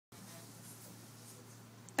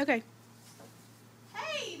Okay.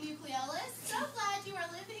 Hey, Nucleolous. So glad you are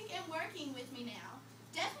living and working with me now.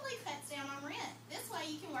 Definitely cuts down on rent. This way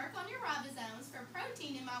you can work on your ribosomes for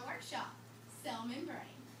protein in my workshop. Cell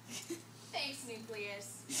membrane. Thanks,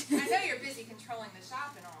 Nucleus. I know you're busy controlling the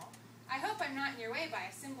shop and all. I hope I'm not in your way by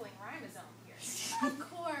assembling ribosome here. Of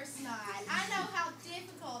course not. I know how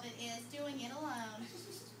difficult it is doing it alone.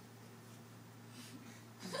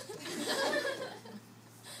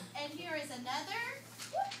 And here is another,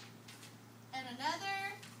 and another,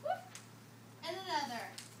 and another.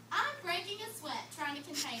 I'm breaking a sweat trying to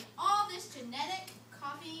contain all this genetic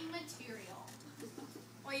copying material.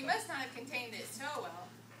 Well, you must not have contained it so well.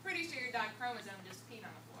 Pretty sure your dog chromosome just peed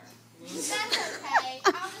on the floor. That's okay.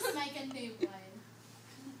 I'll just make a new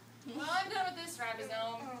one. Well, I'm done with this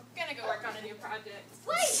ribosome. Gonna go work on a new project.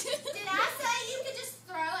 Wait, did I say you could just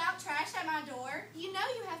throw out trash at my door? You know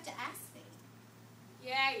you have to ask me.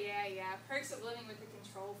 Yeah. Perks of living with a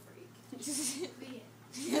control freak.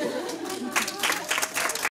 The end.